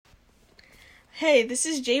Hey, this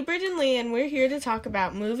is Jay Bridgen Lee, and we're here to talk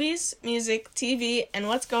about movies, music, TV, and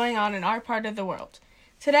what's going on in our part of the world.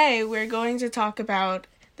 Today, we're going to talk about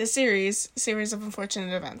the Series of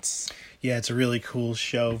Unfortunate Events. Yeah, it's a really cool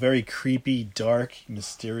show. Very creepy, dark,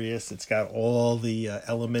 mysterious. It's got all the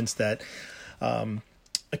elements that a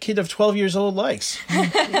kid of 12 years old likes.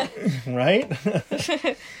 Right?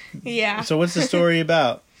 Yeah. So what's the story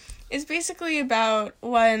about? It's basically about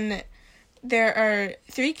when there are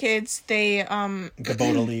three kids. They The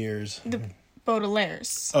Baudelaires. The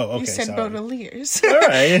Baudelaires. Oh, okay, You said sorry. Baudelaires. All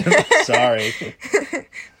right. Sorry.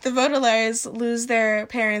 The Baudelaires lose their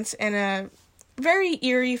parents in a very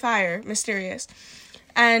eerie fire, mysterious.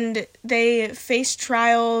 And they face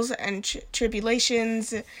trials and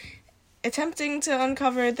tribulations, attempting to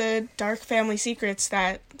uncover the dark family secrets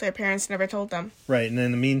that their parents never told them. Right, and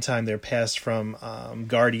in the meantime, they're passed from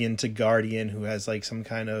guardian to guardian who has like some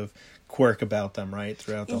kind of quirk about them, right,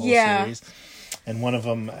 throughout the whole series. And one of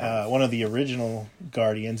them, one of the original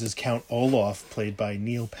Guardians is Count Olaf, played by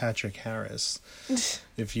Neil Patrick Harris.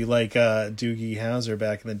 If you like Doogie Howser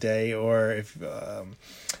back in the day, or if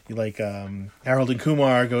you like Harold and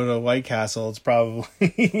Kumar Go to White Castle, it's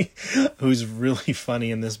probably who's really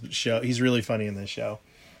funny in this show. He's really funny in this show.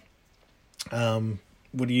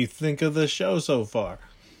 What do you think of the show so far?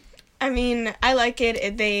 I mean, I like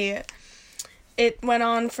it. It went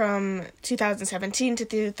on from 2017 to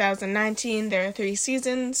 2019. There are 3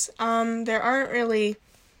 seasons. There aren't really,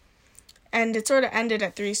 and it sort of ended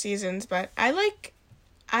at 3 seasons. But I like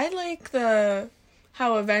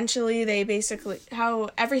how eventually how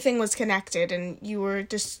everything was connected, and you were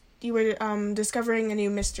discovering a new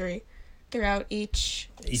mystery throughout each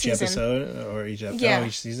season. Episode or each episode, yeah.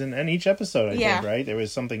 each season and each episode. I Yeah. think, right? There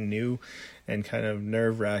was something new and kind of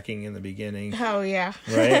nerve-wracking in the beginning. Oh yeah.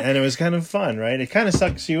 Right, and it was kind of fun, right? It kind of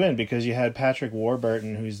sucks you in because you had Patrick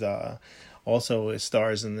Warburton, who's also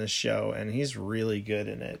stars in this show, and he's really good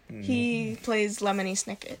in it. And He plays Lemony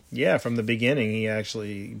Snicket. yeah, from the beginning, he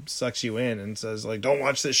actually sucks you in and says, like, don't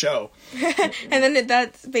watch this show. And then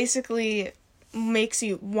that basically makes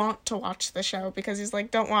you want to watch the show because he's like,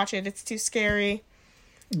 don't watch it, it's too scary.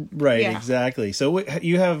 Right, Yeah. exactly. So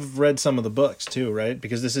you have read some of the books, too, right?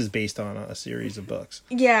 Because this is based on a series of books.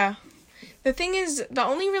 Yeah. The thing is, the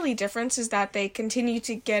only really difference is that they continue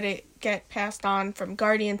to get passed on from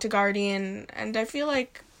guardian to guardian, and I feel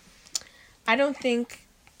like I don't think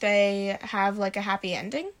they have like a happy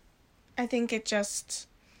ending. I think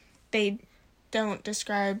they don't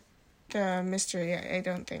describe the mystery, I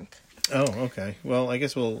don't think. Oh, okay. Well, I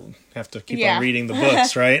guess we'll have to keep Yeah. on reading the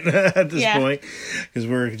books, right? At this Yeah. point, because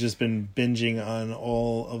we're just been binging on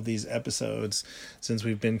all of these episodes since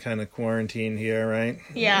we've been kind of quarantined here, right?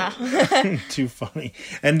 Yeah. Too funny.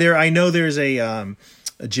 And I know there's a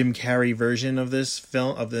Jim Carrey version of this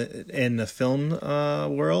film in the film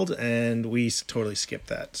world, and we totally skipped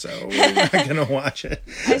that, so we're not gonna watch it.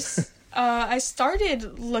 I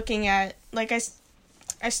started looking at,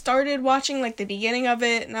 I started watching, the beginning of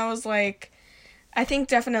it, and I was like, I think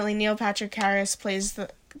definitely Neil Patrick Harris plays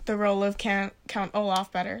the role of Count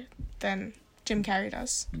Olaf better than Jim Carrey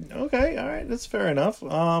does. Okay, all right, that's fair enough.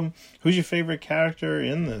 Who's your favorite character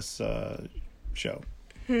in this show?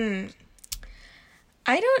 I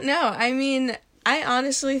don't know. I mean, I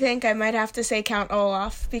honestly think I might have to say Count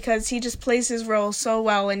Olaf, because he just plays his role so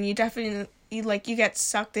well, and you definitely, you get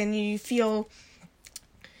sucked in, you sort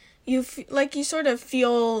of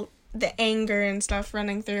feel the anger and stuff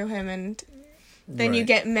running through him, and then you Right.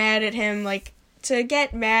 get mad at him. To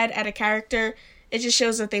get mad at a character, it just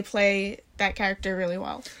shows that they play that character really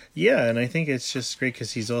well. Yeah, and I think it's just great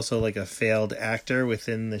because he's also like a failed actor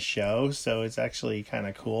within the show, so it's actually kind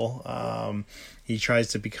of cool. He tries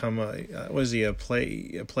to become a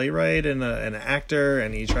playwright and an actor,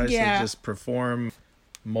 and he tries to just perform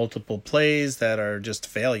multiple plays that are just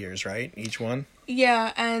failures, right? Each one.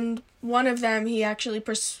 Yeah, and one of them, he actually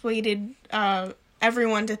persuaded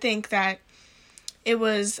everyone to think that it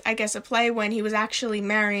was, I guess, a play when he was actually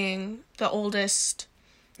marrying the oldest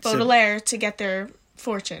Baudelaire to get their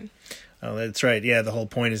fortune. Oh, that's right. Yeah, the whole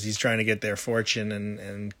point is he's trying to get their fortune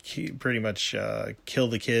and pretty much kill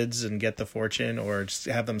the kids and get the fortune, or just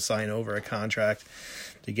have them sign over a contract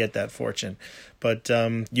to get that fortune. But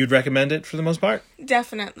you'd recommend it for the most part?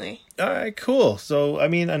 Definitely. All right, cool. So, I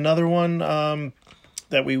mean, another one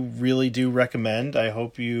that we really do recommend, I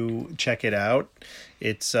hope you check it out,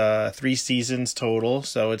 It's 3 seasons total,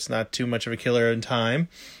 so it's not too much of a killer in time,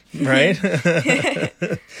 right?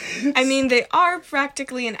 I mean, they are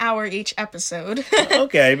practically an hour each episode.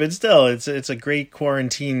 Okay, but still, it's a great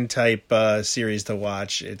quarantine type series to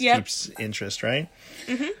watch. It keeps interest, right?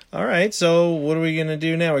 Mm-hmm. All right, so what are we going to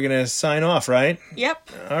do now? We're going to sign off, right? Yep.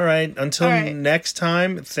 All right, until next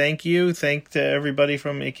time, thank you. Thank to everybody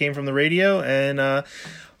from It Came From the Radio, and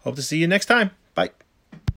hope to see you next time.